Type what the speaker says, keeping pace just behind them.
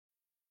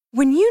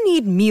When you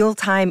need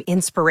mealtime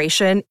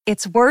inspiration,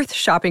 it's worth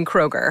shopping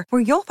Kroger,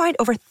 where you'll find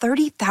over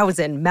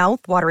 30,000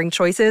 mouth-watering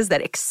choices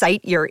that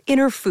excite your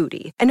inner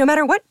foodie. And no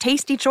matter what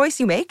tasty choice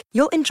you make,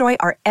 you'll enjoy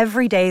our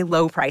everyday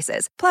low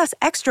prices, plus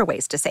extra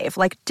ways to save,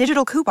 like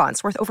digital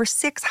coupons worth over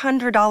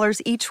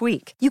 $600 each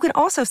week. You can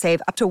also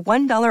save up to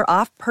 $1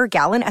 off per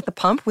gallon at the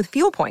pump with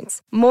fuel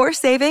points. More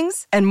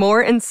savings and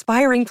more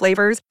inspiring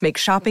flavors make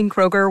shopping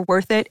Kroger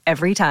worth it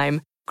every time.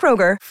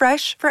 Kroger,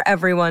 fresh for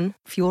everyone.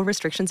 Fuel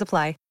restrictions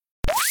apply.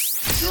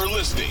 You're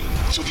listening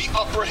to the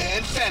Upper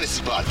Hand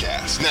Fantasy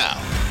Podcast. Now,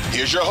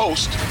 here's your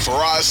host,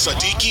 Faraz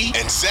Siddiqui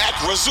and Zach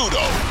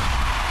Rizzuto.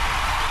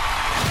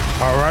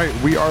 All right,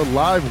 we are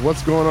live.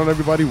 What's going on,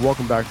 everybody?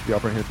 Welcome back to the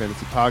Upper Hand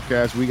Fantasy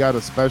Podcast. We got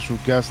a special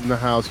guest in the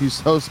house. He's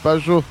so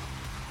special.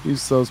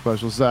 He's so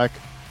special. Zach,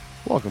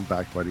 welcome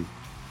back, buddy.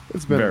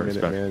 It's been a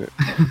minute, man.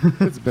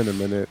 It's been a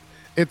minute.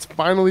 It's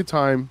finally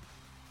time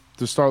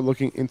to start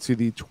looking into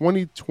the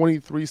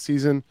 2023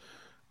 season.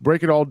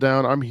 Break it all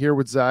down. I'm here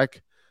with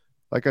Zach.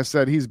 Like I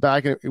said, he's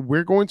back, and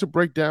we're going to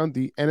break down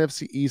the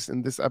NFC East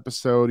in this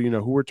episode, you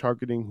know, who we're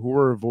targeting, who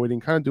we're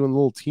avoiding, kind of doing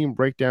little team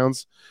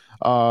breakdowns,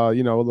 a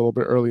little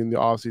bit early in the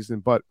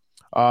offseason. But,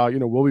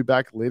 we'll be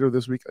back later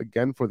this week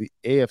again for the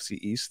AFC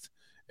East,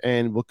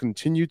 and we'll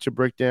continue to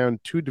break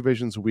down 2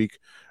 divisions a week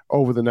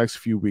over the next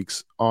few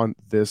weeks on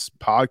this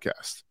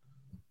podcast.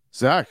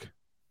 Zach,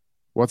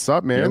 what's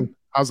up, man? Yeah.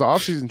 How's the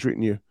offseason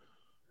treating you?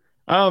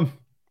 The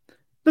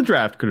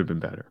draft could have been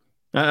better.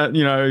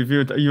 If you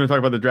want to talk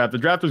about the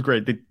draft was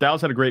great.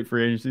 Dallas had a great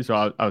free agency,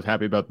 so I was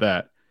happy about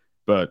that.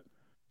 But,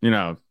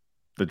 the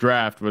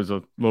draft was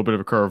a little bit of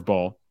a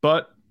curveball.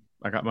 But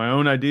I got my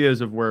own ideas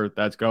of where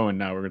that's going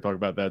now. We're going to talk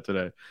about that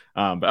today.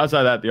 But outside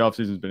of that, the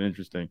offseason's been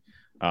interesting.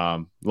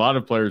 A lot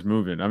of players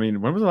moving. I mean,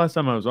 when was the last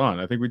time I was on?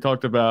 I think we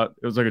talked about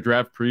it was like a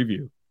draft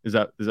preview. Is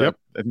that? Yep.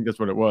 I think that's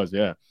what it was.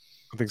 Yeah.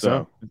 I think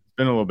so. It's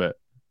been a little bit.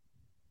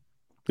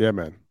 Yeah,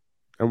 man.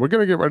 And we're going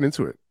to get right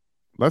into it.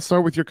 Let's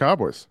start with your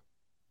Cowboys.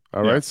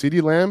 All right,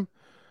 CeeDee Lamb,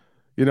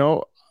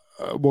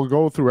 we'll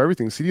go through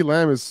everything. CeeDee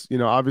Lamb is,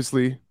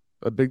 obviously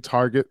a big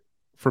target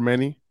for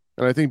many,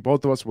 and I think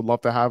both of us would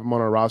love to have him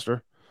on our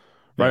roster,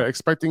 right? Yeah.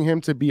 Expecting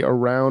him to be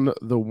around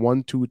the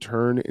 1-2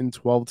 turn in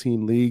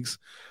 12-team leagues.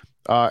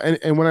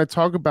 And when I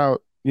talk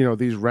about,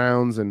 these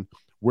rounds and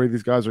where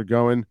these guys are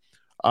going,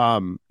 I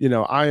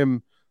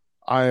am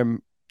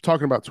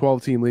talking about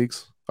 12-team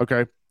leagues,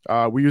 okay?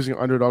 We're using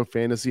Underdog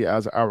Fantasy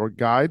as our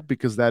guide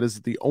because that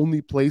is the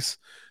only place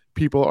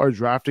people are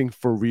drafting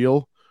for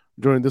real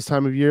during this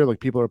time of year.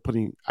 Like, people are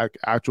putting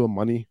actual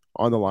money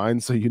on the line,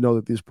 so you know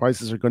that these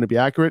prices are going to be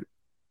accurate.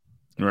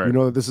 Right. You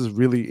know that this is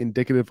really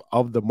indicative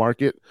of the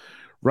market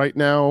right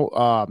now.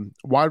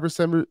 Wide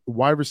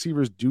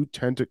receivers do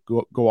tend to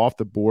go off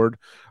the board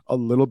a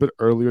little bit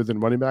earlier than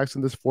running backs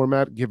in this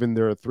format, given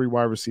there are 3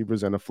 wide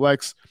receivers and a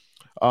flex,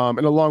 and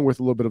along with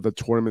a little bit of the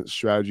tournament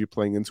strategy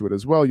playing into it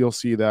as well. You'll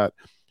see that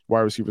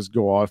wide receivers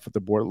go off at the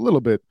board a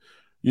little bit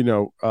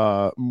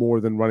more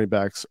than running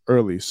backs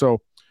early.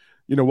 So,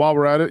 while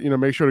we're at it,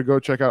 make sure to go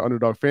check out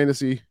Underdog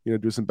Fantasy,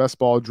 do some best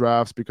ball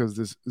drafts, because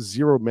there's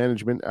zero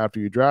management after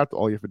you draft.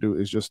 All you have to do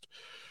is just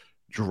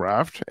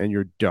draft and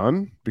you're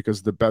done,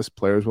 because the best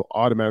players will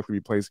automatically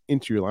be placed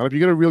into your lineup. You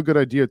get a real good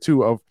idea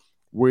too of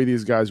where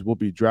these guys will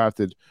be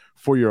drafted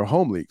for your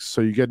home leagues.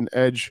 So you get an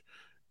edge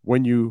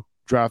when you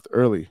draft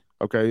early.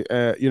 Okay.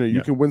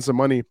 You can win some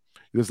money.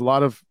 There's a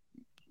lot of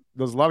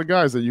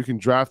guys that you can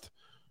draft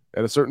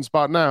at a certain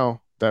spot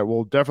now that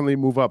will definitely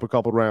move up a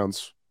couple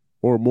rounds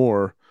or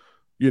more,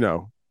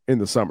 in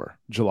the summer,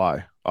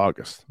 July,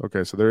 August.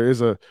 Okay, so there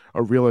is a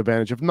real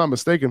advantage. If I'm not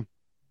mistaken,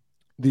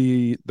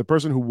 the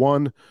person who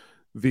won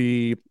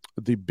the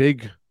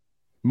big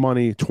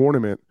money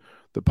tournament,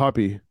 the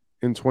puppy,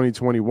 in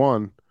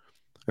 2021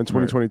 and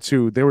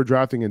 2022, right, they were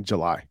drafting in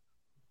July.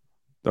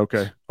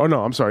 Okay. Oh,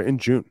 no, I'm sorry. In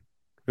June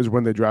is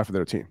when they drafted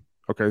their team.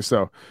 Okay,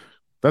 so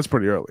that's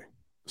pretty early.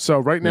 So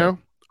right now,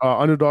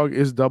 Underdog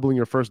is doubling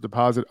your first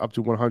deposit up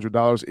to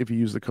 $100 if you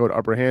use the code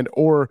Upper Hand,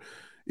 or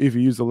if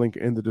you use the link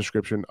in the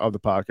description of the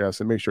podcast,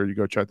 and make sure you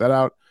go check that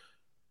out.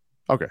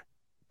 Okay,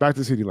 back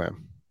to CeeDee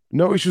Lamb.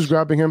 No issues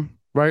grabbing him,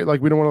 right?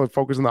 Like, we don't want to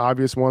focus on the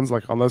obvious ones,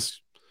 like,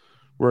 unless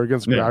we're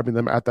against grabbing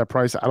them at that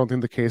price. I don't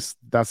think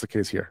that's the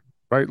case here,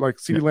 right? Like,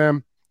 CeeDee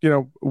Lamb,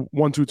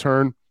 1-2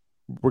 turn,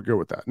 we're good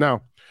with that.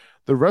 Now,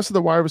 the rest of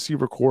the wide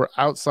receiver core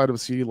outside of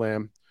CeeDee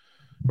Lamb,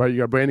 right? You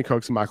got Brandon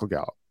Cooks and Michael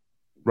Gallup,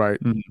 right?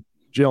 Mm-hmm.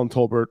 Jalen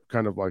Tolbert,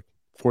 kind of like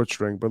fourth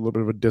string, but a little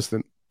bit of a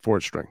distant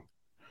fourth string.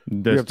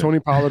 You have Tony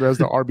Pollard as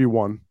the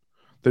RB1.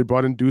 They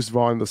brought in Deuce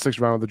Vaughn in the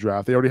 6th round of the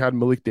draft. They already had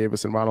Malik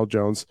Davis and Ronald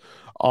Jones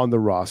on the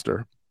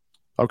roster.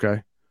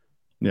 Okay.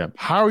 Yeah.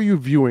 How are you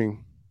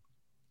viewing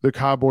the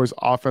Cowboys'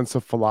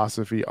 offensive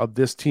philosophy of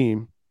this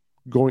team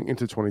going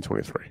into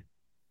 2023?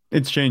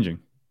 It's changing.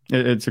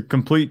 It's a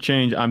complete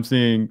change. I'm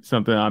seeing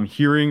something. I'm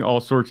hearing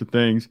all sorts of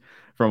things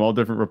from all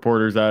different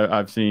reporters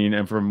I've seen,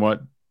 and from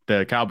what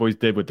the Cowboys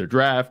did with their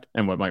draft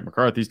and what Mike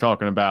McCarthy's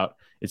talking about.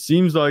 It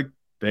seems like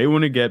they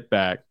want to get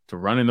back to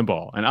running the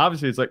ball. And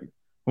obviously it's like,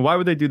 well, why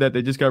would they do that?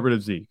 They just got rid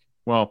of Zeke.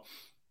 Well,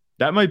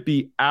 that might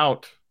be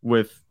out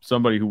with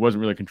somebody who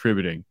wasn't really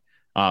contributing,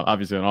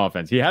 obviously on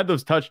offense. He had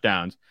those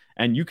touchdowns,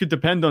 and you could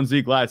depend on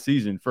Zeke last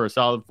season for a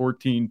solid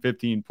 14,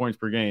 15 points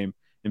per game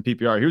in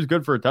PPR. He was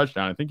good for a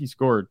touchdown. I think he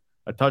scored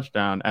a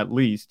touchdown at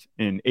least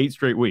in 8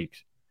 straight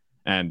weeks.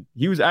 And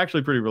he was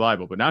actually pretty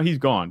reliable, but now he's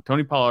gone.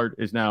 Tony Pollard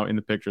is now in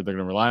the picture. They're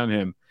going to rely on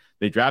him.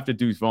 They drafted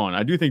Deuce Vaughn.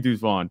 I do think Deuce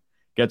Vaughn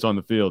gets on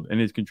the field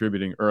and is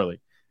contributing early.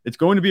 It's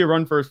going to be a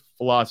run-first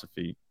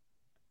philosophy,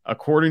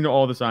 according to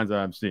all the signs that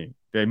I'm seeing.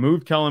 They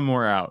moved Kellen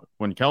Moore out.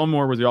 When Kellen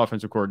Moore was the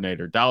offensive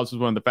coordinator, Dallas was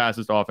one of the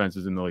fastest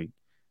offenses in the league.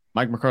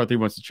 Mike McCarthy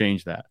wants to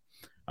change that.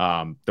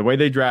 The way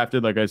they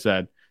drafted, like I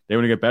said, they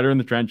want to get better in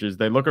the trenches.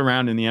 They look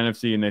around in the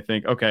NFC and they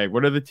think, okay,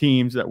 what are the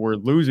teams that we're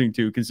losing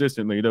to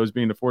consistently, those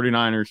being the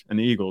 49ers and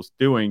the Eagles,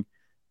 doing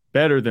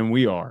better than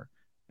we are?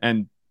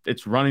 And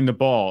it's running the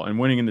ball and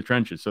winning in the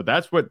trenches. So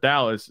that's what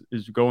Dallas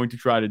is going to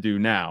try to do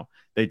now.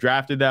 They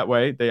drafted that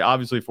way. They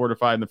obviously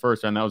fortified in the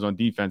first round. That was on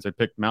defense. They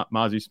picked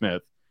Mozzie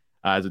Smith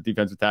as a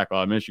defensive tackle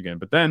out of Michigan.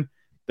 But then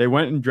they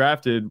went and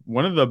drafted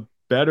one of the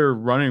better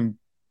run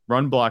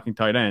blocking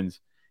tight ends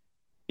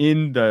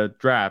in the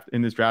draft,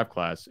 in this draft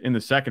class, in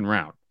the second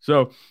round.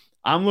 So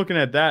I'm looking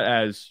at that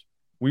as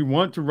we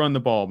want to run the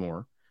ball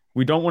more.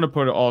 We don't want to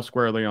put it all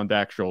squarely on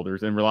Dak's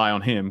shoulders and rely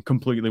on him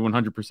completely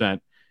 100%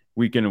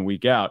 week in and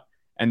week out.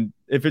 And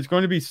if it's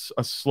going to be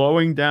a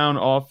slowing down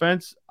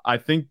offense, I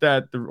think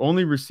that the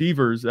only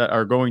receivers that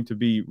are going to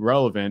be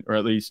relevant, or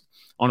at least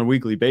on a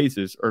weekly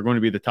basis, are going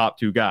to be the top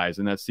 2 guys,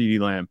 and that's CeeDee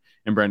Lamb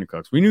and Brandon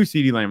Cooks. We knew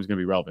CeeDee Lamb was going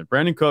to be relevant.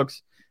 Brandon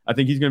Cooks, I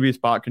think he's going to be a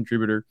spot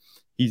contributor.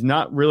 He's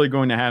not really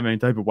going to have any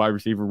type of wide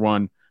receiver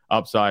 1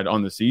 upside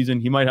on the season.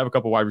 He might have a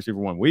couple wide receiver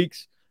 1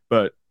 weeks,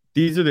 but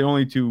these are the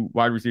only 2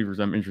 wide receivers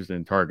I'm interested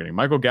in targeting.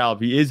 Michael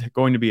Gallup, he is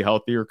going to be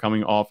healthier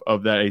coming off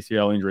of that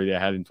ACL injury that I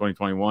had in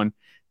 2021.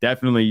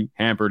 Definitely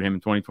hampered him in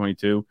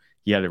 2022.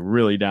 He had a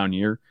really down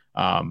year.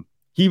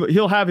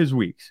 He'll have his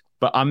weeks,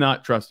 but I'm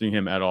not trusting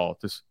him at all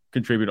to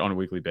contribute on a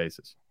weekly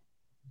basis.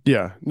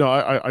 Yeah, no,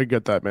 I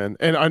get that, man.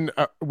 And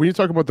when you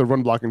talk about the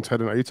run blocking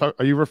tight end,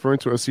 are you referring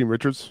to Asim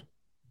Richards?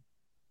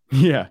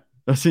 Yeah,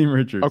 Asim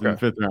Richards in the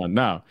 5th round.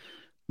 No,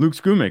 Luke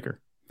Schoonmaker.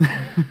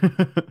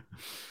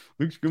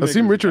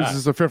 Asim Richards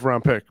is a 5th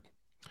round pick.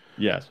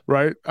 Yes.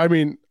 Right? I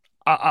mean,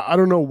 I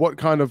don't know what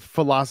kind of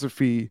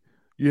philosophy,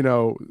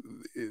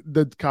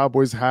 the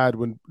Cowboys had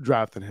when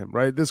drafting him,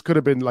 right? This could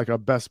have been like a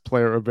best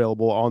player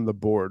available on the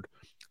board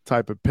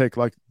type of pick.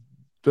 Like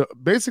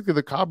basically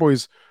the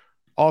Cowboys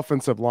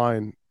offensive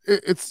line,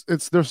 it's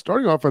their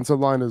starting offensive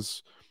line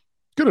is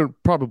going to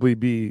probably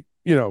be,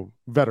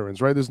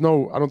 veterans, right? I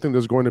don't think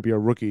there's going to be a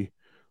rookie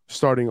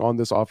starting on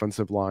this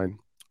offensive line,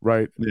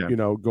 right? Yeah.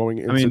 Going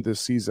into this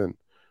season.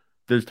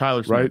 There's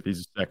Tyler Smith. Right? He's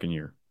his second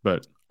year,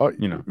 but right.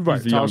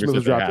 He's the Tyler Smith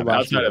was drafted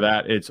last outside year. Of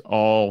that, it's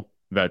all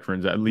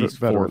veterans, at least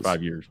veterans. 4 or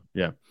 5 years.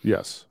 Yeah.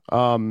 Yes.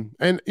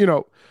 And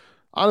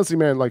honestly,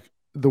 man, like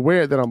the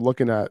way that I'm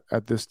looking at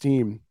this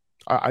team,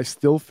 I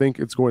still think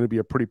it's going to be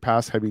a pretty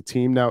pass heavy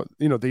team. Now,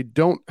 they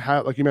don't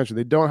have, like you mentioned,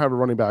 they don't have a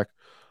running back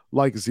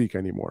like Zeke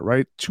anymore,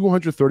 right?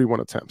 231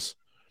 attempts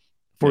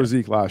for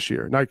Zeke last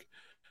year. Like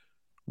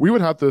we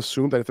would have to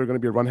assume that if they're going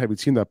to be a run heavy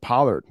team, that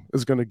Pollard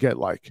is going to get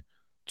like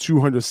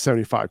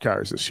 275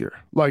 carries this year.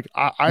 Like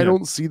I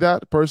don't see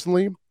that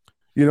personally.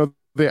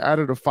 They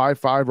added a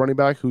 5'5" running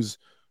back whose,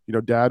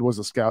 dad was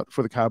a scout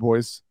for the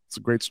Cowboys. It's a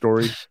great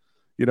story,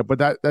 but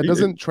that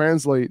doesn't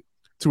translate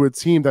to a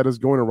team that is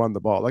going to run the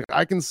ball. Like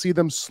I can see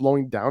them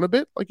slowing down a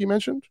bit, like you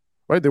mentioned,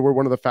 right? They were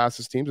one of the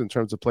fastest teams in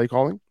terms of play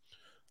calling.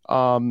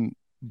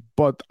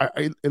 But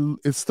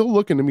it's still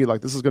looking to me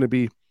like this is going to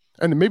be,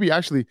 and maybe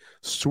actually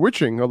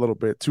switching a little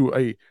bit to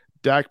a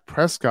Dak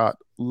Prescott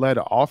led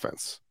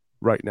offense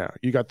right now.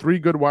 You got 3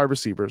 good wide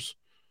receivers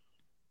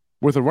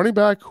with a running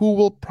back who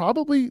will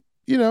probably,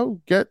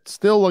 get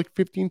still like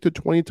 15 to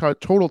 20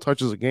 total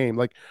touches a game.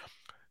 Like,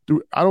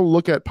 I don't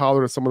look at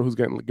Pollard as someone who's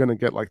going to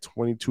get like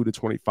 22 to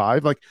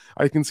 25. Like,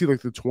 I can see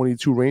like the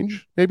 22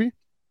 range maybe,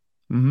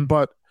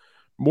 but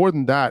more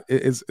than that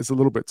is a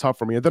little bit tough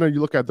for me. And then you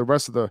look at the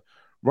rest of the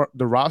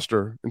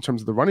roster in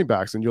terms of the running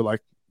backs, and you're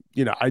like,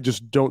 I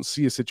just don't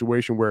see a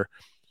situation where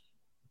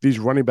these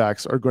running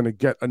backs are going to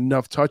get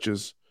enough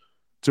touches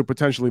to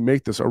potentially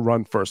make this a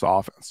run first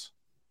offense.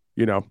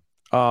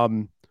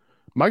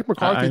 Mike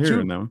McCarthy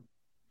too.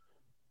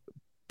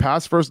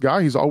 Pass first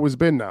guy, he's always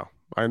been now.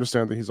 I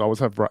understand that he's always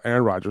had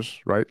Aaron Rodgers,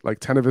 right? Like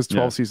 10 of his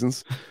 12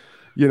 seasons,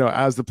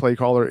 as the play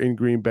caller in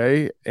Green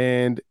Bay.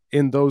 And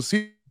in those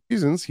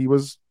seasons, he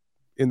was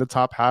in the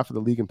top half of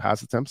the league in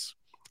pass attempts.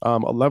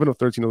 11 of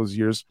 13 of those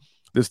years,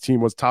 this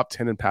team was top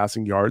 10 in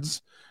passing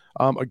yards,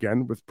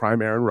 again, with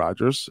prime Aaron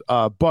Rodgers.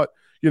 But,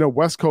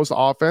 West Coast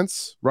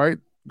offense, right?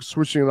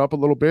 Switching it up a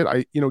little bit,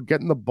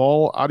 getting the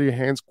ball out of your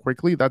hands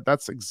quickly,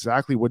 that's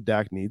exactly what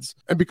Dak needs.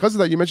 And because of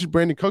that, you mentioned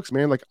Brandon Cooks,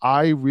 man. Like,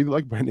 I really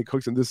like Brandon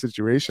Cooks in this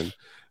situation.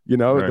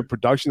 Right. The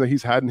production that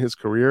he's had in his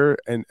career,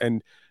 and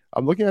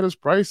I'm looking at his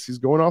price. He's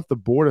going off the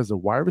board as a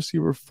wide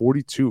receiver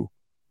 42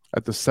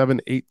 at the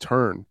 7-8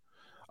 turn.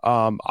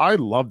 I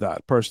love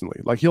that personally.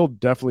 Like he'll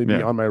definitely be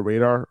Yeah. on my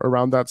radar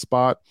around that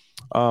spot.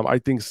 I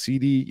think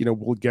CD,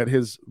 will get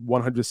his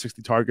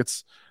 160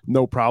 targets,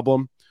 no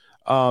problem.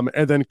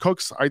 And then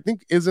Cooks, I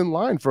think, is in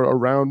line for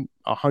around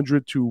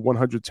 100 to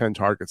 110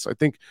 targets. I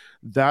think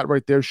that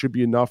right there should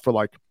be enough for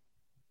like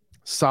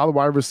solid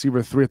wide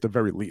receiver 3 at the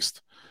very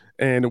least.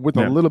 And with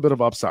a little bit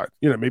of upside,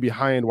 maybe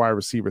high end wide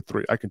receiver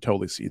 3, I can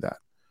totally see that.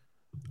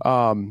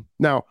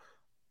 Now,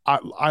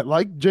 I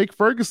like Jake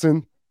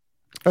Ferguson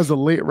as a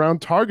late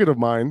round target of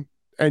mine,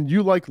 and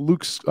you like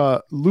Luke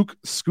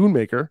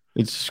Schoonmaker.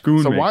 It's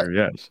Schoonmaker,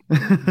 yes.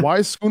 Why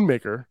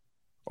Schoonmaker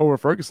over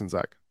Ferguson,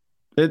 Zach?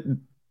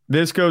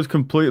 This goes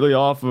completely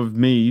off of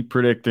me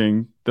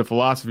predicting the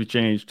philosophy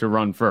change to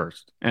run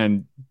first,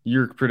 and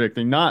you're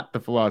predicting not the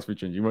philosophy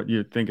change.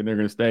 You're thinking they're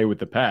going to stay with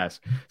the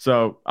pass.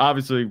 So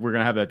obviously we're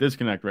going to have that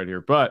disconnect right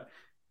here. But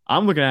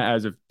I'm looking at it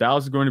as if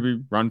Dallas is going to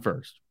be run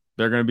first.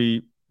 They're going to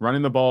be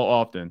running the ball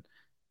often.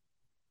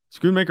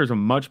 Schoonmaker's a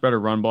much better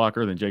run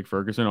blocker than Jake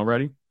Ferguson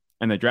already,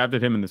 and they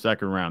drafted him in the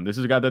second round. This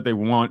is a guy that they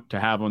want to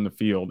have on the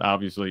field,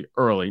 obviously,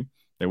 early.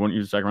 They wouldn't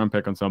use a second round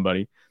pick on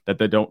somebody that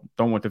they don't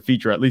want to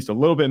feature at least a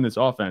little bit in this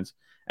offense.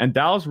 And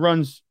Dallas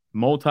runs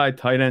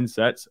multi-tight end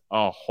sets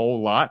a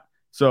whole lot.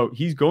 So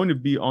he's going to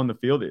be on the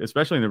field,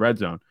 especially in the red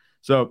zone.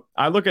 So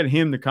I look at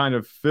him to kind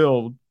of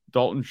fill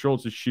Dalton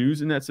Schultz's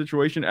shoes in that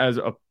situation as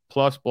a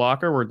plus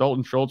blocker where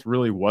Dalton Schultz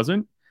really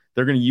wasn't.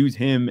 They're going to use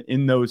him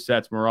in those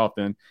sets more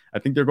often. I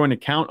think they're going to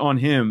count on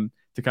him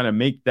to kind of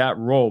make that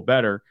role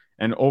better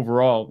and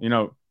overall,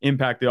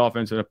 impact the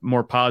offense in a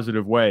more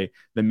positive way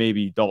than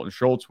maybe Dalton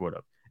Schultz would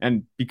have.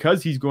 And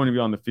because he's going to be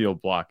on the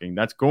field blocking,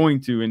 that's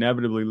going to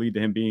inevitably lead to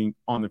him being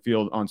on the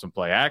field on some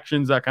play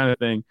actions, that kind of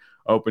thing,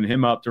 open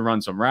him up to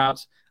run some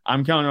routes.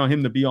 I'm counting on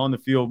him to be on the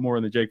field more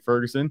than Jake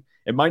Ferguson.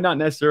 It might not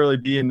necessarily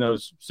be in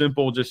those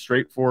simple, just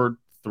straightforward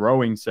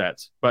throwing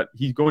sets, but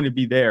he's going to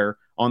be there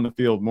on the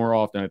field more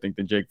often, I think,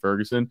 than Jake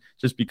Ferguson,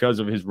 just because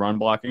of his run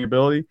blocking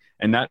ability.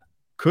 And that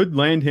could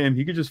land him.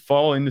 He could just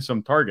fall into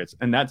some targets.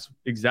 And that's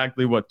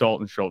exactly what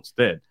Dalton Schultz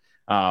did.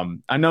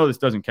 I know this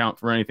doesn't count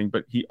for anything,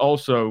 but he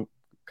also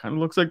kind of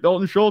looks like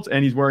Dalton Schultz,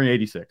 and he's wearing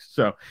 86.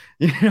 So,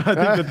 I think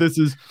that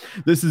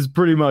this is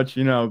pretty much,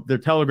 they're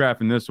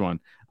telegraphing this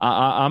one.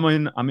 I'm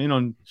in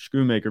on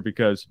Schoonmaker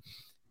because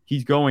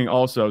he's going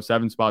also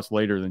 7 spots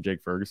later than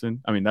Jake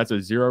Ferguson. I mean, that's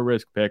a zero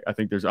risk pick. I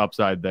think there's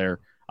upside there.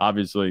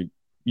 Obviously,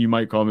 you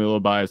might call me a little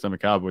biased. I'm a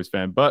Cowboys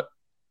fan, but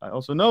I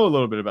also know a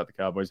little bit about the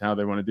Cowboys, how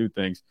they want to do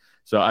things.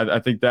 So I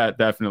think that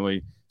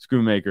definitely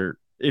Schoonmaker,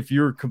 if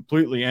you're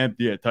completely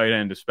empty at tight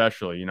end,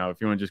 especially,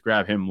 if you want to just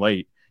grab him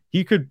late,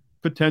 he could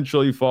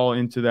potentially fall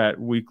into that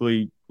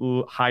weekly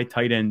high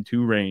tight end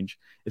 2 range,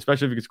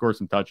 especially if he could score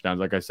some touchdowns.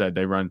 Like I said,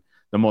 they run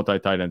the multi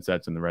tight end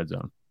sets in the red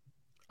zone.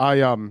 I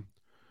don't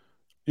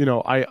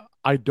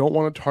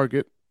want to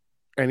target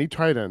any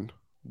tight end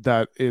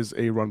that is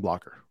a run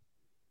blocker.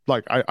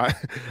 Like I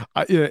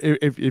hear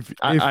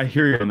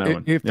you on that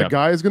one. If the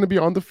guy is going to be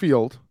on the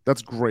field,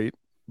 that's great,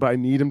 but I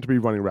need him to be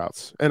running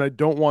routes, and I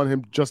don't want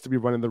him just to be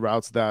running the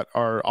routes that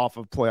are off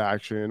of play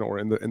action or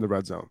in the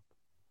red zone.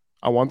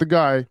 I want the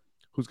guy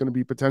who's going to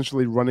be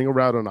potentially running a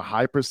route on a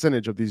high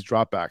percentage of these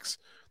dropbacks,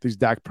 these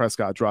Dak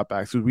Prescott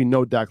dropbacks, because we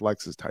know Dak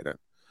likes his tight end.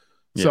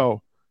 Yeah.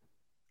 So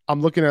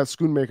I'm looking at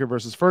Schoonmaker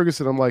versus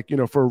Ferguson. I'm like,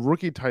 for a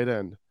rookie tight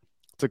end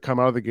to come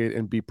out of the gate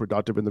and be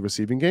productive in the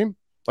receiving game,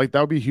 like that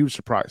would be a huge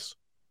surprise.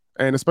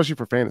 And especially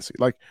for fantasy.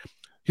 Like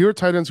here are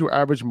tight ends who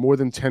average more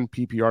than 10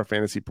 PPR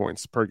fantasy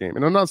points per game.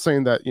 And I'm not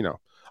saying that,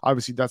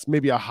 obviously that's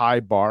maybe a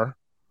high bar,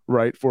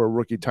 right, for a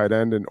rookie tight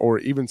end or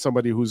even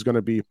somebody who's going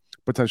to be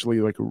potentially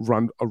like a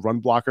run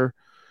blocker.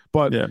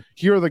 But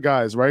here are the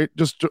guys, right?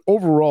 Just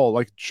overall,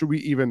 like, should we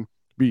even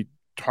be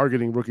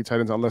targeting rookie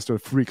tight ends unless they're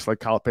freaks like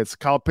Kyle Pitts?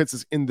 Kyle Pitts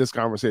is in this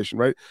conversation,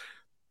 right?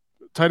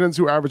 Tight ends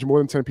who average more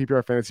than 10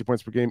 PPR fantasy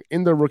points per game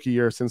in their rookie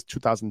year since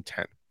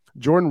 2010.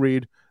 Jordan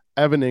Reed,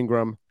 Evan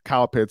Ingram,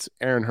 Kyle Pitts,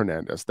 Aaron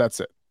Hernandez.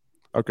 That's it.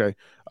 Okay.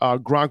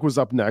 Gronk was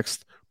up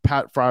next.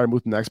 Pat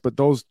Freiermuth next. But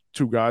those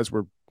 2 guys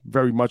were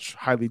very much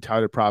highly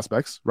touted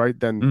prospects, right?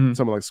 Then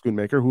someone like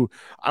Schoonmaker, who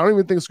I don't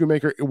even think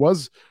Schoonmaker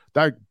was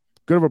that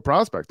good of a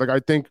prospect. Like I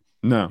think,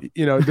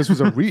 this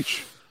was a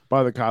reach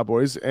by the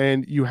Cowboys.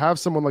 And you have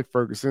someone like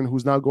Ferguson,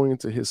 who's now going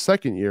into his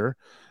second year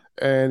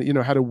and,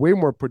 had a way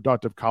more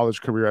productive college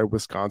career at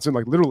Wisconsin,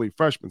 like literally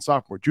freshman,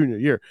 sophomore, junior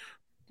year,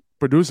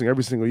 producing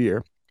every single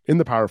year in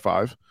the Power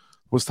 5.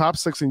 Was top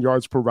 6 in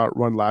yards per route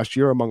run last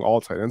year among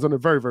all tight ends on a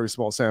very, very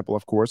small sample,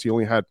 of course. He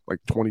only had like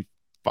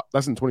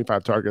less than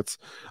 25 targets,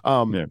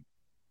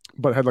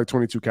 but had like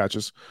 22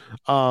 catches.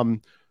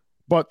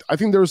 But I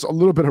think there's a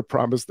little bit of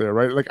promise there,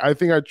 right? Like I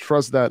think I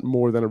trust that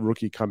more than a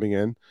rookie coming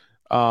in,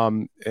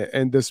 and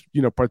this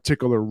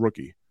particular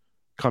rookie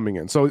coming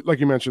in. So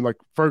like you mentioned, like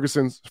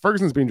Ferguson's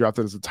being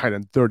drafted as a tight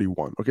end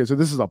 31. Okay, so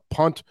this is a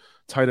punt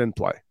tight end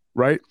play.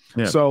 Right.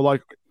 Yeah. So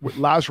like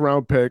last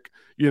round pick,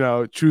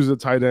 choose a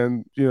tight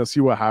end, see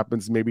what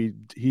happens. Maybe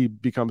he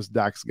becomes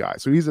Dak's guy.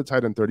 So he's a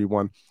tight end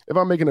 31. If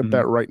I'm making a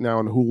bet right now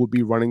on who will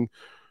be running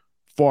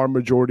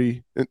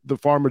the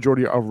far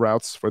majority of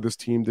routes for this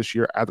team this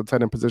year at the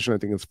tight end position. I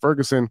think it's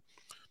Ferguson.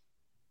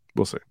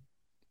 We'll see.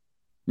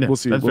 Yeah, we'll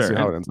see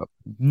how it ends up.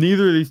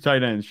 Neither of these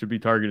tight ends should be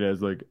targeted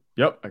as like,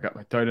 yep, I got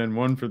my tight end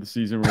one for the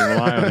season. We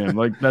rely on him.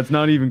 Like, that's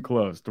not even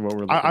close to what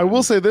we're looking at. I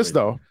will say this,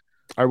 though.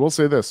 I will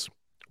say this.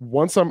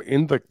 Once I'm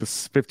in like the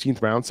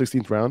 15th round,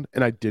 16th round,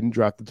 and I didn't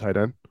draft the tight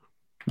end,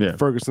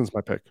 Ferguson's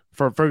my pick.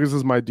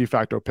 Ferguson's my de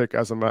facto pick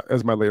as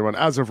my later one,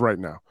 as of right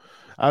now.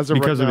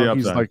 Because of the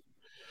upside.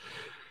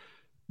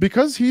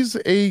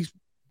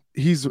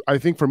 I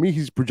think for me,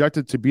 he's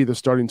projected to be the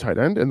starting tight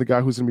end and the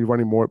guy who's going to be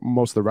running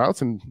most of the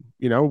routes. And,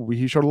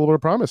 he showed a little bit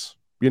of promise,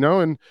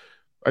 and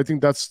I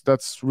think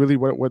that's really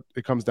what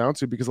it comes down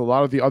to, because a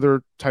lot of the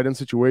other tight end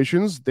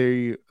situations,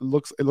 it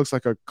looks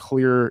like a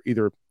clear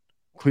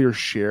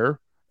share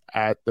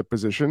at the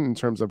position in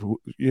terms of,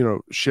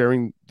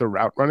 sharing the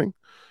route running,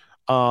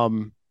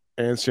 and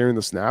sharing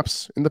the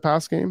snaps in the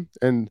pass game.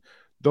 And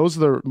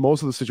those are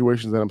most of the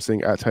situations that I'm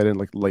seeing at tight end,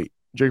 like late.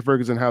 Jake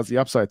Ferguson has the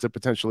upside to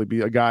potentially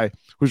be a guy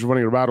who's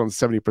running a route on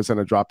 70%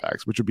 of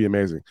dropbacks, which would be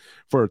amazing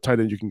for a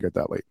tight end. You can get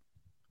that late.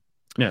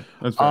 Yeah,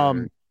 that's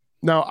right.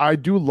 Now I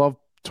do love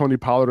Tony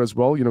Pollard as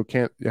well.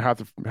 Can't have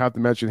to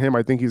mention him.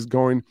 I think he's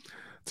going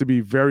to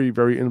be very,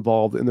 very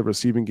involved in the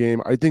receiving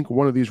game. I think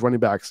one of these running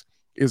backs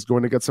is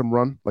going to get some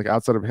run, like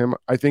outside of him.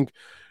 I think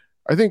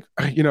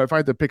if I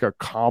had to pick a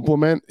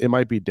compliment, it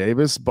might be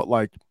Davis, but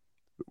like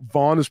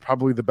Vaughn is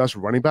probably the best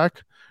running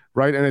back,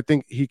 right? And I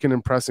think he can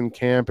impress in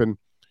camp, and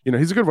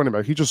he's a good running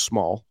back. He's just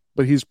small,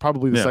 but he's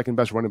probably the second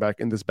best running back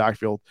in this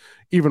backfield,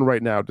 even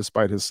right now,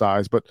 despite his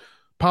size. But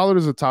Pollard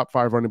is a top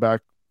 5 running back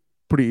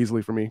pretty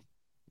easily for me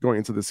going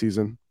into the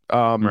season.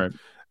 Right.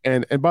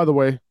 And by the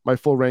way, my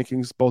full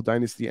rankings, both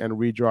Dynasty and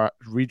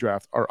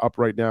Redraft, are up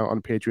right now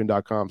on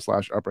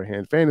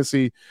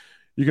patreon.com/upperhandfantasy.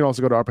 You can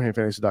also go to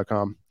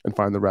upperhandfantasy.com and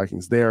find the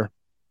rankings there.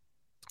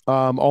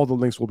 All the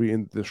links will be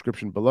in the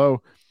description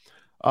below.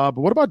 But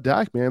what about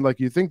Dak, man? Like,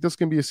 you think this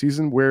can be a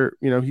season where,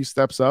 he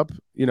steps up,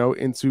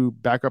 into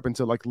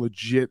like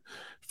legit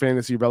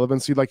fantasy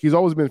relevancy? Like, he's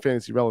always been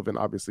fantasy relevant,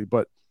 obviously,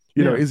 but,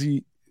 is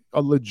he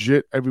a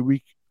legit every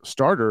week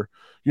starter?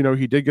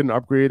 He did get an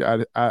upgrade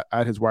at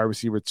his wide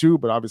receiver too,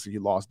 but obviously he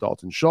lost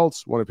Dalton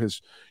Schultz, one of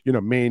his,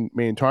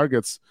 main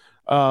targets.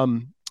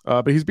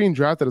 But he's being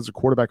drafted as a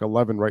quarterback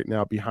 11 right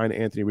now behind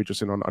Anthony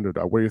Richardson on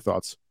underdog. What are your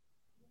thoughts?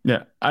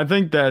 Yeah, I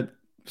think that.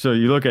 So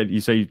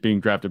you say he's being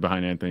drafted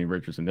behind Anthony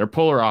Richardson. They're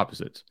polar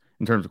opposites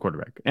in terms of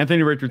quarterback.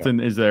 Anthony Richardson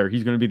is there.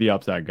 He's going to be the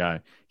upside guy.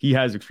 He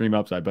has extreme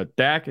upside, but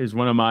Dak is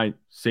one of my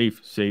safe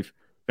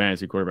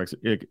fantasy quarterbacks.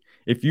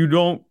 If you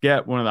don't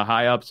get one of the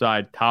high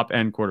upside top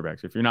end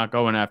quarterbacks, if you're not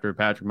going after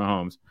Patrick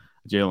Mahomes,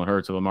 Jalen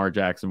Hurts, or Lamar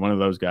Jackson, one of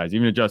those guys,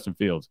 even a Justin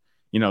Fields,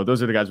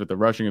 those are the guys with the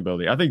rushing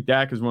ability. I think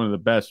Dak is one of the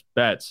best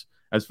bets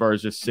as far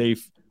as just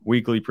safe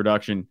weekly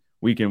production,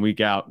 week in, week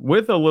out,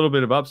 with a little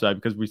bit of upside,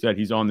 because we said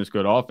he's on this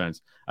good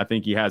offense. I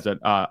think he has that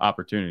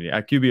opportunity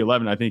at QB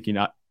 11. I think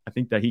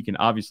that he can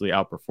obviously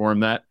outperform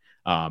that.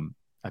 I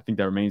think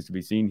that remains to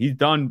be seen. He's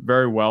done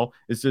very well.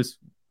 It's just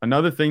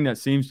another thing that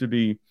seems to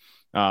be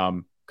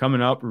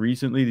coming up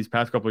recently these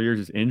past couple of years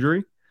is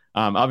injury.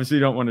 Obviously,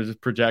 you don't want to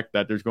just project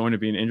that there's going to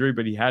be an injury,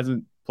 but he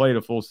hasn't played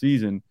a full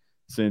season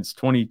since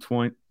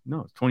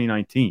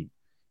 2019.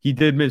 He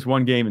did miss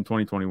one game in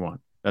 2021.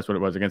 That's what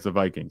it was, against the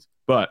Vikings.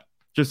 But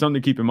just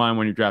something to keep in mind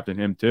when you're drafting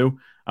him too.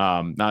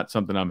 Not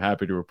something I'm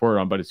happy to report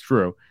on, but it's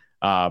true.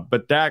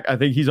 But Dak, I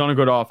think he's on a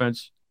good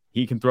offense.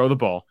 He can throw the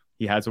ball.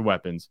 He has the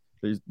weapons.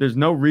 There's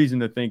no reason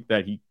to think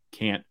that he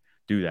can't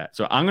do that.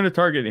 So I'm going to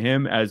target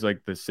him as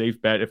like the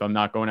safe bet. If I'm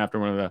not going after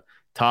one of the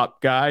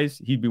top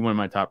guys, he'd be one of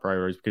my top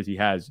priorities, because he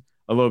has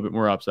a little bit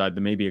more upside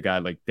than maybe a guy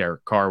like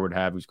Derek Carr would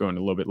have, who's going a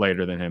little bit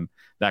later than him,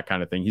 that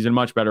kind of thing. He's in a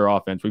much better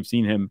offense. We've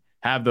seen him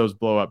have those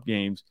blow up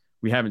games.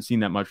 We haven't seen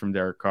that much from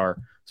Derek Carr.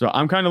 So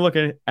I'm kind of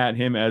looking at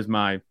him as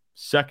my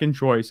second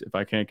choice if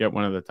I can't get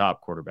one of the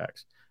top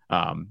quarterbacks.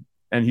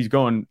 And he's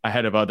going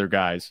ahead of other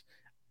guys.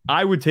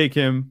 I would take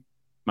him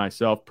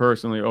myself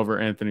personally over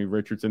Anthony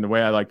Richardson. The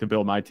way I like to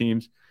build my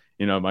teams,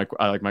 I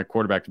like my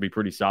quarterback to be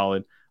pretty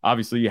solid.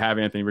 Obviously, you have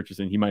Anthony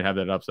Richardson. He might have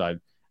that upside.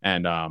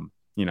 And,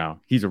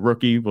 he's a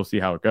rookie. We'll see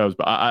how it goes.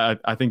 But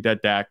I think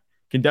that Dak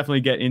can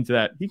definitely get into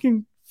that. He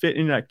can fit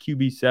in that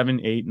QB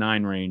 7, 8,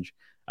 9 range.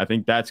 I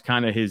think that's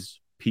kind of his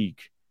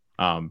peak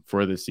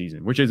for this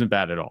season, which isn't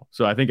bad at all.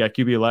 So I think at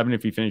QB 11,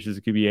 if he finishes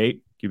at QB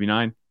 8, QB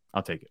 9,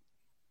 I'll take it.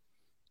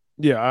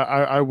 Yeah,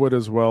 I would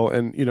as well.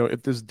 And,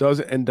 if this does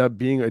end up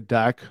being a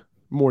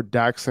more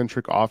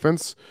Dak-centric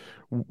offense,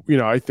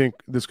 I think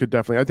this could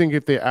definitely, I think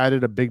if they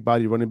added a big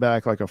body running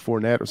back like a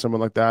Fournette or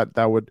someone like that,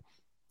 that would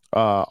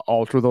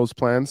alter those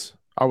plans,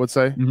 I would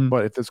say. Mm-hmm.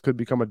 But if this could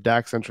become a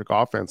Dak-centric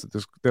offense,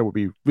 that would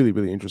be really,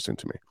 really interesting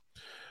to me.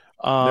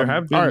 There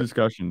have been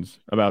discussions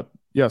about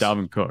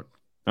Dalvin Cook.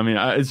 I mean,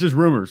 it's just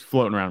rumors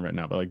floating around right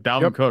now, but like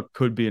Dalvin Cook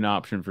could be an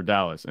option for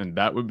Dallas, and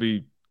that would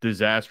be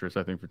disastrous,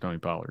 I think, for Tony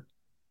Pollard.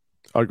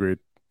 Agreed.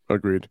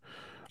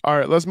 All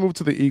right, let's move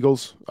to the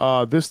Eagles.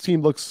 This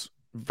team looks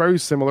very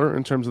similar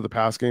in terms of the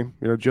pass game.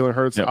 Jalen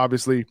Hurts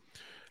obviously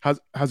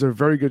has a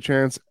very good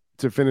chance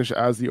to finish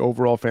as the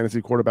overall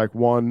fantasy quarterback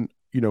one,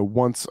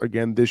 once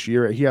again this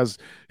year. He has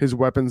his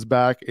weapons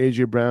back: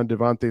 AJ Brown,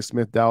 Devontae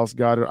Smith, Dallas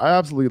Goedert. I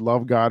absolutely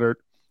love Goddard.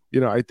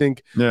 I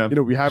think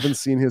we haven't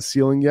seen his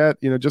ceiling yet.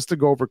 Just to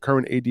go over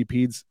current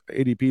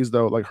ADPs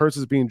though, like Hurts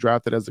is being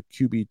drafted as a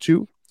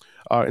QB2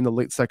 in the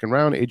late second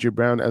round. AJ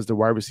Brown as the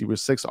wide receiver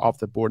 6 off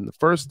the board in the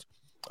first.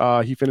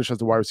 He finished as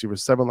the wide receiver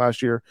 7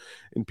 last year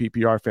in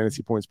PPR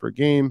fantasy points per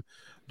game.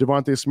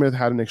 Devontae Smith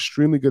had an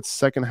extremely good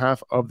second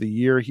half of the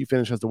year. He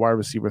finished as the wide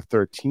receiver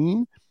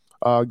 13,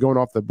 going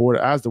off the board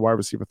as the wide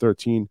receiver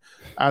 13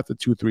 at the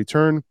 2-3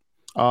 turn.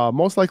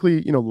 Most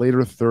likely,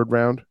 later third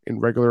round in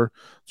regular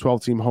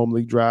 12-team home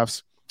league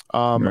drafts.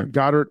 Right.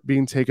 Goddard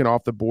being taken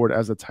off the board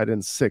as a tight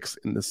end 6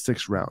 in the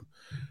 6th round.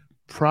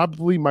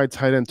 Probably my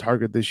tight end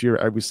target this year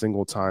every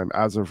single time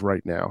as of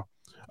right now.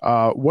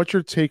 What's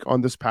your take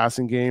on this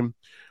passing game?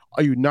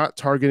 Are you not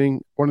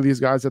targeting one of these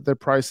guys at their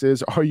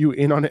prices? Are you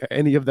in on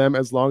any of them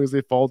as long as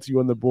they fall to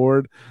you on the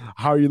board?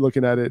 How are you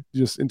looking at it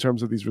just in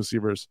terms of these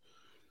receivers?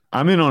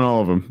 I'm in on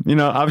all of them.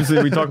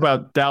 Obviously we talk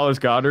about Dallas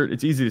Goedert.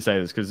 It's easy to say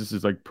this because this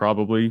is like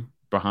probably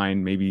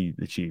behind maybe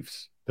the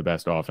Chiefs, the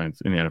best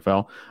offense in the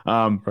NFL.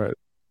 Right.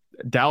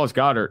 Dallas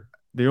Goedert,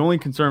 the only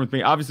concern with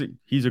me, obviously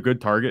he's a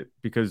good target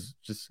because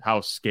just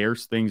how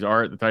scarce things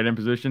are at the tight end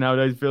position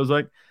nowadays, it feels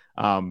like.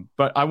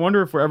 But I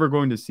wonder if we're ever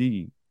going to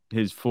see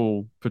his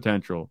full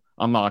potential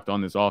unlocked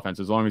on this offense,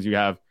 as long as you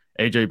have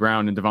AJ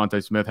Brown and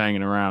Devontae Smith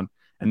hanging around,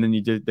 and then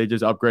they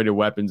just upgraded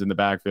weapons in the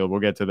backfield. We'll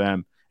get to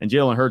them. And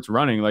Jalen Hurts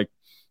running, like,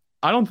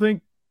 I don't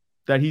think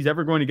that he's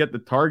ever going to get the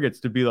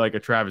targets to be like a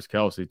Travis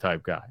Kelce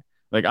type guy.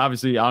 Like,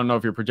 obviously, I don't know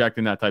if you're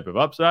projecting that type of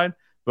upside,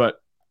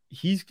 but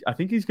I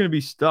think he's going to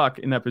be stuck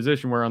in that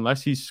position where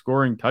unless he's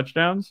scoring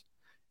touchdowns,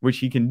 which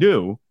he can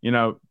do,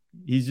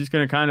 he's just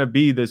going to kind of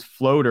be this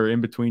floater in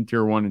between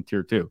tier 1 and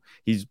tier 2.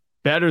 He's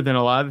better than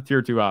a lot of the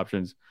tier 2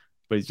 options,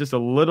 but he's just a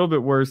little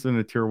bit worse than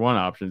the tier 1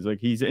 options. Like,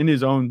 he's in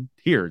his own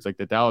tier. It's like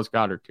the Dallas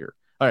Goedert tier.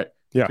 All right.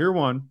 Yeah. Tier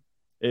 1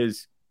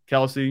 is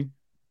Kelce,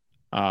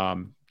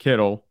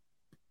 Kittle.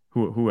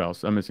 Who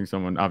else? I'm missing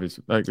someone,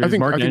 obviously. Like, I think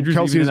Mark Andrews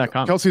even in that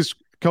comp?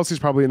 Kelsey's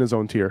probably in his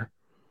own tier.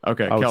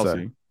 Okay,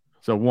 Kelce.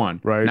 So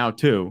 1. Right. Now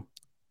 2,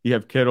 you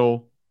have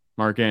Kittle,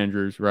 Mark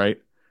Andrews, right?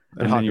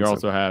 And then you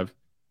also have,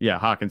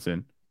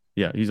 Hawkinson.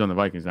 Yeah, he's on the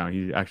Vikings now.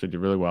 He actually did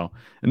really well.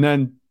 And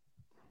then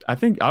I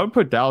think I would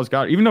put Dallas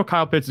Goedert, even though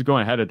Kyle Pitts is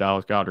going ahead of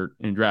Dallas Goedert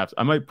in drafts,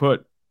 I might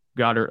put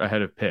Goddard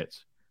ahead of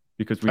Pitts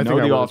because we know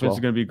the offense is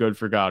going to be good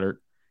for Goddard.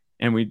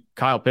 And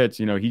Kyle Pitts,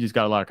 he just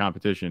got a lot of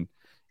competition.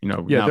 Now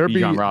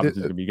Bijan Robinson's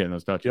going to be getting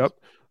those touches. Yep.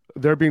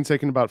 They're being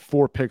taken about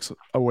 4 picks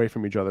away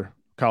from each other.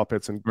 Kyle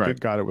Pitts and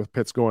Goddard, with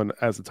Pitts going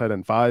as a tight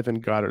end 5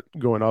 and Goddard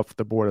going off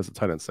the board as a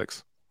tight end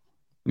 6.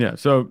 Yeah.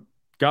 So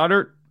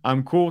Goddard,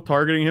 I'm cool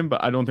targeting him,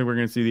 but I don't think we're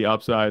going to see the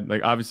upside.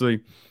 Like,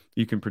 obviously,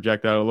 you can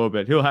project that a little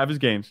bit. He'll have his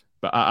games,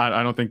 but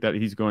I don't think that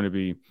he's going to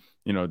be,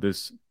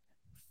 this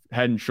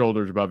head and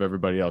shoulders above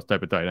everybody else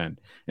type of tight end.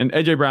 And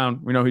AJ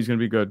Brown, we know he's going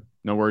to be good.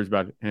 No worries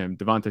about him.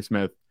 Devontae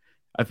Smith,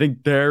 I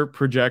think their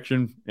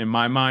projection in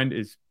my mind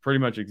is pretty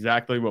much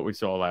exactly what we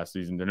saw last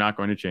season. They're not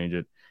going to change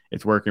it.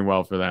 It's working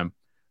well for them.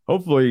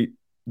 Hopefully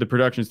the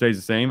production stays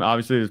the same.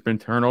 Obviously there's been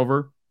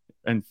turnover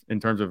and in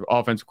terms of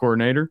offensive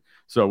coordinator.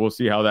 So we'll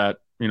see how that,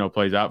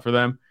 plays out for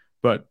them.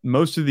 But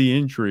most of the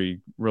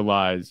intrigue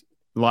lies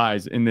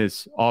in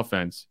this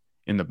offense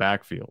in the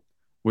backfield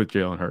with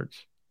Jalen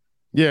Hurts.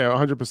 Yeah,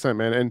 100%,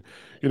 man.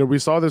 And, we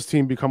saw this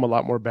team become a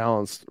lot more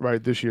balanced,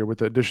 right, this year with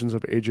the additions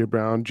of A.J.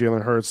 Brown,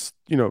 Jalen Hurts,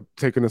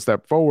 taking a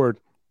step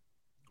forward,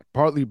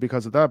 partly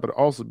because of that, but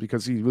also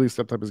because he really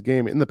stepped up his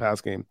game in the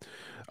pass game.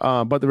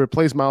 But they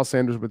replaced Miles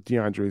Sanders with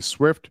DeAndre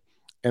Swift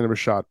and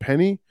Rashad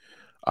Penny.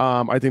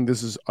 I think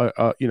this is,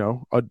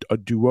 a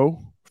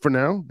duo for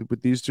now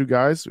with these two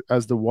guys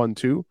as the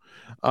 1-2.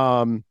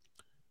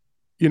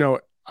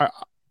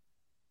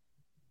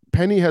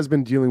 Penny has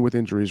been dealing with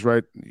injuries,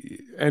 right?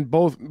 And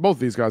both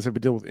these guys have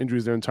been dealing with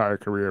injuries their entire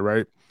career,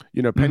 right?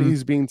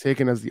 Penny's being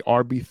taken as the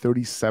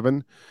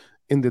RB37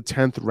 in the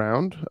 10th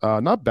round.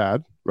 Not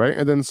bad, right?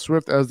 And then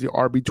Swift as the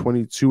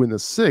RB22 in the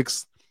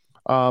 6th.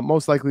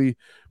 Most likely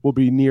will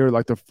be near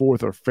like the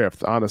 4th or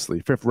 5th,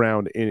 honestly, 5th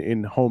round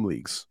in home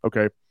leagues.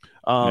 Okay.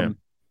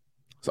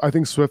 So I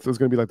think Swift is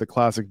going to be like the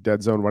classic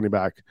dead zone running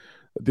back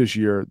this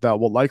year that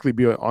will likely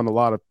be on a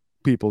lot of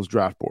people's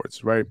draft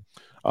boards, right?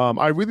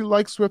 I really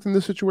like Swift in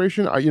this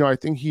situation. I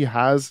think he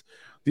has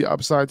the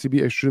upside to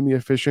be extremely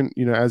efficient,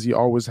 as he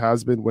always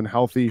has been when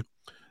healthy.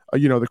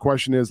 The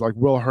question is, like,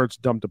 will Hurts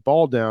dump the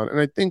ball down? And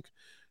I think,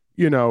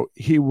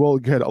 he will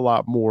get a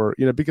lot more,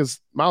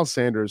 because Miles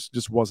Sanders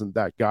just wasn't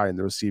that guy in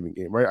the receiving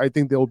game, right? I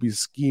think they'll be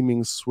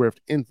scheming Swift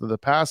into the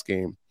pass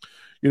game,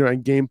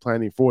 and game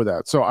planning for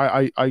that. So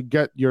I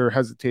get your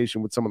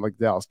hesitation with someone like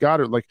Dallas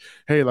Goedert, like,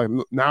 hey, like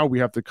now we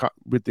have to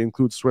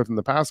include Swift in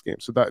the pass game.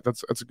 So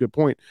that's a good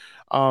point.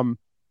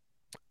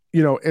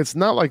 It's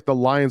not like the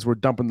Lions were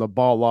dumping the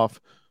ball off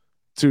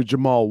to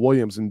Jamal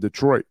Williams in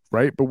Detroit,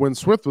 right? But when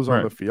Swift was on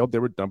Right. the field, they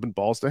were dumping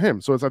balls to him.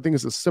 So I think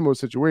it's a similar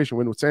situation.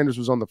 When Sanders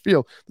was on the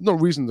field, there's no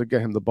reason to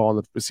get him the ball in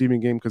the receiving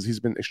game because he's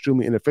been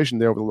extremely inefficient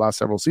there over the last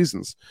several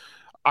seasons.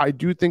 I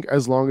do think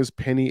as long as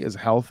Penny is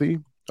healthy,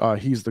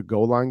 he's the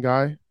goal line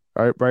guy,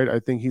 right? I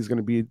think he's going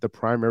to be the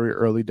primary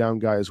early down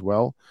guy as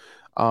well.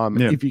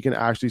 Yeah. If he can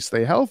actually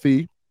stay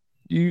healthy,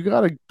 you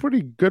got a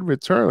pretty good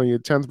return on your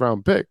 10th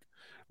round pick,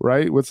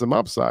 right? With some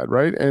upside,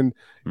 right? And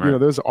Right.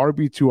 there's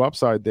RB2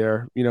 upside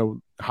there,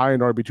 high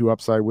end RB2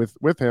 upside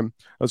with him,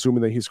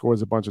 assuming that he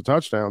scores a bunch of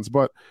touchdowns.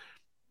 But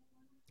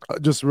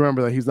just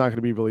remember that he's not going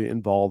to be really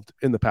involved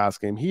in the pass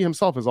game. He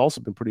himself has also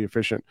been pretty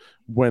efficient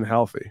when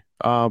healthy.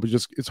 But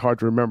just it's hard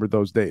to remember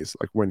those days,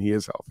 like when he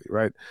is healthy,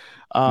 right?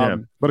 Yeah.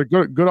 But a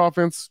good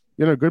offense,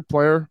 good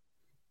player.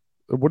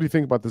 What do you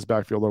think about this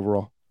backfield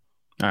overall?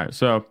 All right.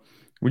 So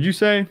would you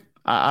say,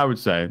 I would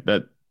say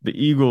that the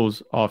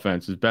Eagles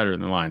offense is better than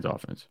the Lions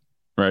offense,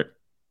 right?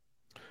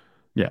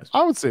 Yes.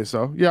 I would say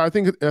so. Yeah, I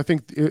think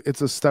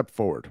it's a step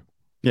forward.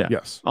 Yeah.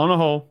 Yes. On the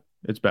whole,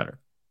 it's better.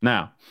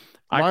 Now,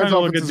 I Lions kind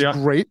of look offense at is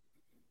the great.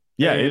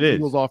 Yeah, and it is.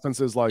 Eagles offense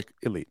is like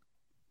elite.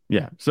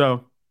 Yeah.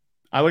 So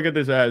I look at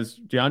this as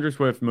DeAndre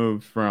Swift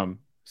moved from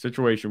a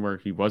situation where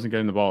he wasn't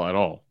getting the ball at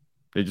all.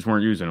 They just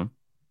weren't using him.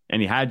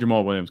 And he had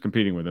Jamal Williams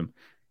competing with him.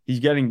 He's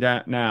getting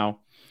that now.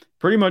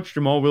 Pretty much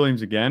Jamal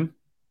Williams again,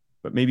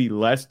 but maybe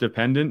less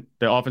dependent.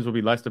 The offense will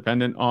be less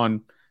dependent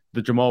on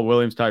the Jamal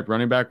Williams type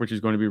running back, which is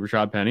going to be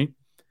Rashad Penny.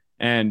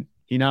 And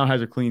he now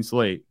has a clean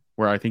slate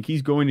where I think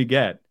he's going to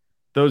get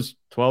those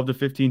 12 to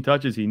 15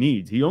 touches he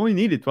needs. He only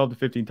needed 12 to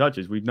 15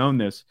 touches. We've known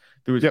this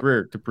through his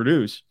career to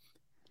produce.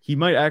 He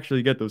might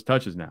actually get those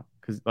touches now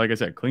because, like I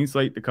said, clean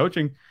slate, the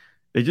coaching,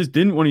 they just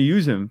didn't want to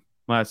use him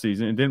last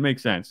season. It didn't make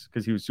sense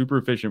because he was super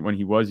efficient when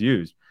he was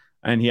used.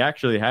 And he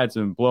actually had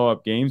some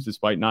blow-up games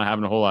despite not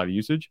having a whole lot of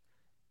usage.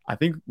 I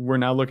think we're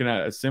now looking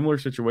at a similar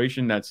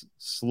situation that's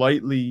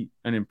slightly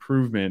an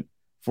improvement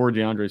for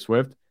DeAndre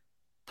Swift,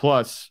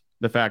 plus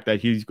the fact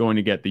that he's going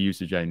to get the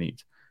usage that he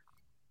needs.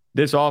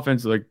 This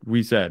offense, like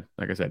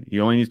I said, he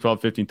only needs 12,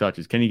 15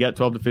 touches. Can he get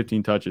 12 to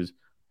 15 touches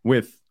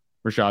with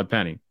Rashad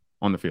Penny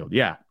on the field?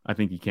 Yeah, I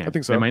think he can. I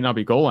think so. They might not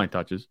be goal line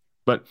touches,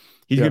 but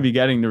he's going to be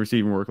getting the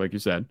receiving work, like you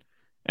said.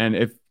 And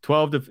if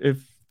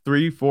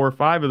 3, 4,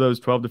 5 of those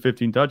 12 to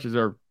 15 touches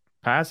are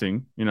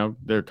passing,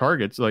 their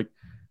targets, like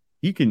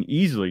he can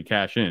easily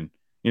cash in,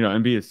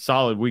 and be a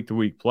solid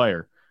week-to-week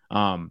player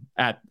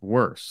at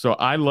worst. So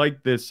I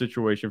like this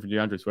situation for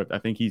DeAndre Swift. I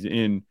think he's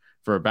in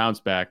for a bounce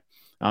back.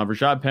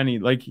 Rashad Penny,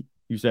 like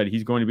you said,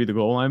 he's going to be the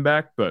goal line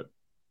back, but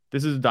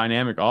this is a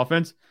dynamic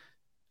offense.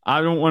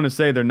 I don't want to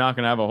say they're not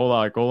going to have a whole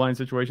lot of goal line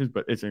situations,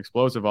 but it's an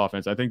explosive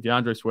offense. I think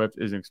DeAndre Swift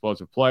is an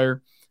explosive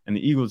player, and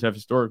the Eagles have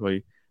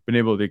historically been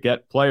able to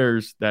get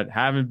players that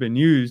haven't been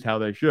used how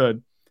they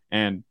should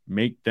and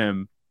make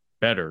them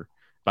better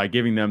by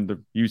giving them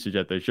the usage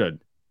that they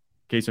should.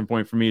 Case in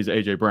point for me is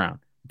A.J. Brown.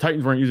 The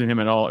Titans weren't using him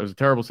at all. It was a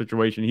terrible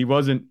situation. He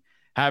wasn't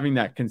having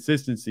that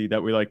consistency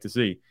that we like to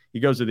see. He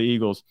goes to the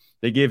Eagles.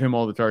 They give him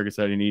all the targets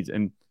that he needs,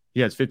 and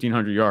he has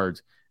 1,500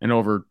 yards and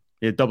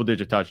he had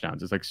double-digit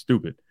touchdowns. It's like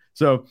stupid.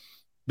 So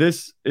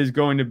this is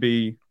going to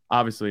be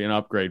obviously an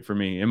upgrade for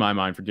me in my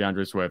mind for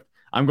DeAndre Swift.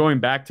 I'm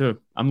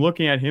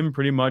looking at him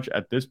pretty much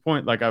at this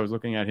point like I was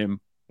looking at him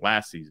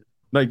last season.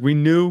 Like we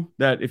knew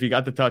that if he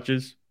got the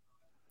touches,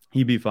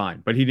 he'd be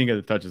fine, but he didn't get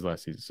the touches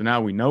last season. So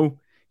now we know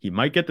he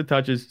might get the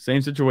touches,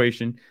 same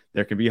situation.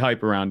 There can be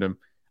hype around him.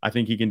 I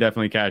think he can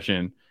definitely cash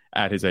in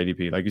at his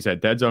ADP. Like you said,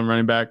 dead zone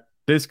running back.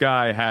 This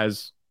guy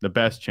has the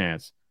best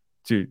chance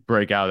to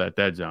break out of that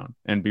dead zone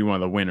and be one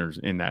of the winners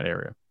in that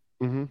area.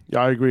 Mm-hmm. Yeah,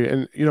 I agree.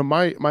 And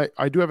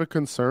I do have a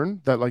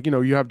concern that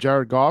you have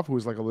Jared Goff,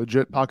 who's like a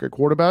legit pocket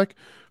quarterback,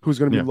 who's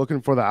going to be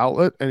looking for the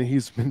outlet, and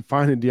he's been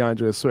finding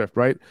DeAndre Swift,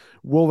 right?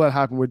 Will that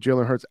happen with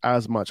Jalen Hurts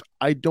as much?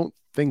 I don't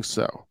think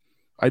so.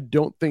 I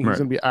don't think he's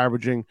going to be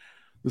averaging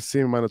the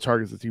same amount of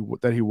targets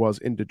that he was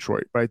in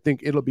Detroit, but I think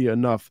it'll be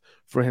enough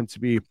for him to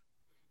be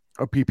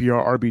a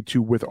PPR RB2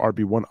 with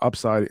RB1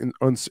 upside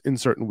in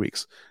certain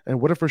weeks. And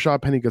what if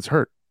Rashad Penny gets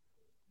hurt?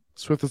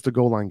 Swift is the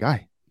goal line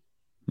guy.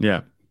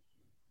 Yeah.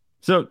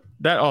 So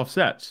that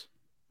offsets,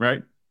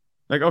 right?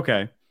 Like,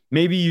 okay,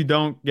 maybe you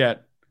don't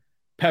get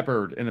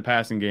peppered in the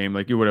passing game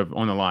like you would have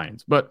on the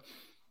Lions. But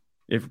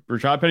if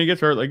Rashad Penny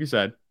gets hurt, like you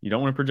said, you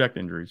don't want to project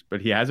injuries,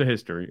 but he has a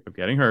history of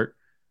getting hurt.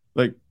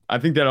 Like, I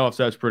think that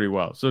offsets pretty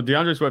well. So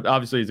DeAndre Swift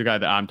obviously is the guy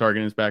that I'm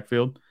targeting in his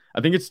backfield.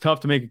 I think it's tough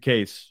to make a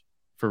case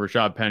for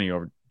Rashad Penny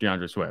over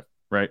DeAndre Swift,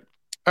 right?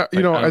 I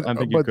think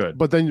you could.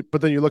 But then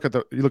you look at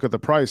the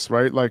price,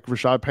 right? Like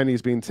Rashad Penny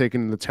is being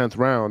taken in the 10th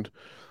round.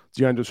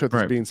 DeAndre Swift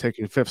is being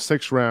taken 5th,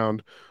 6th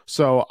round.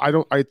 So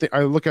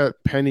I look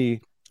at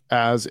Penny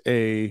as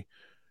a,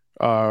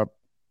 the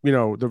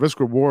risk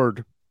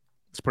reward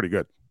is pretty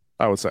good,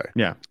 I would say.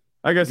 Yeah.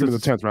 I guess it's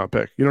the 10th round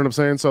pick. You know what I'm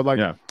saying?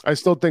 So I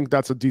still think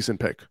that's a decent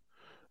pick.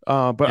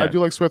 But I do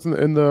like Swift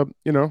in the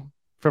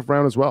 5th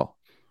round as well.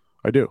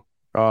 I do.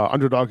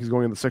 Underdog, he's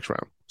going in the 6th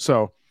round.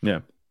 So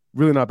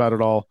really not bad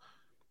at all.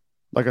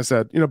 Like I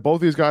said,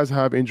 both these guys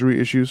have injury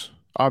issues.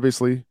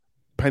 Obviously,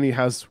 Penny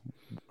has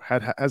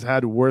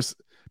had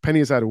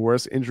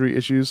worse injury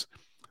issues.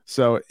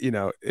 So,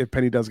 if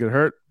Penny does get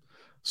hurt,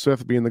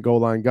 Swift being the goal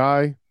line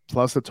guy,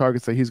 plus the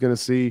targets that he's going to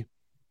see,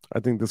 I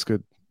think this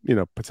could,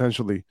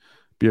 potentially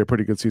be a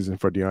pretty good season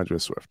for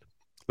DeAndre Swift.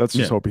 Let's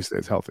just hope he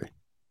stays healthy.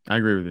 I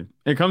agree with you.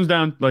 It comes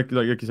down, like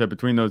you said,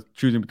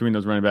 choosing between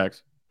those running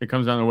backs. It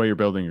comes down to the way you're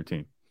building your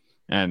team.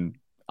 And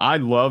I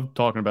love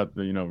talking about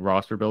the,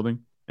 roster building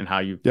and how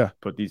you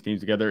put these teams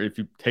together. If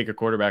you take a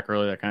quarterback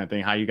early, that kind of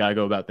thing, how you got to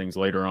go about things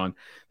later on,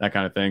 that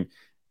kind of thing.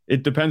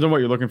 It depends on what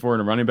you're looking for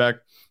in a running back,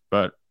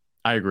 but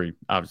I agree.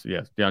 Obviously,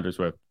 yes, DeAndre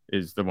Swift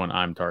is the one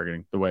I'm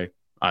targeting, the way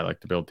I like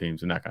to build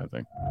teams and that kind of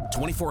thing.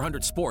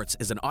 2400 Sports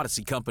is an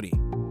Odyssey company.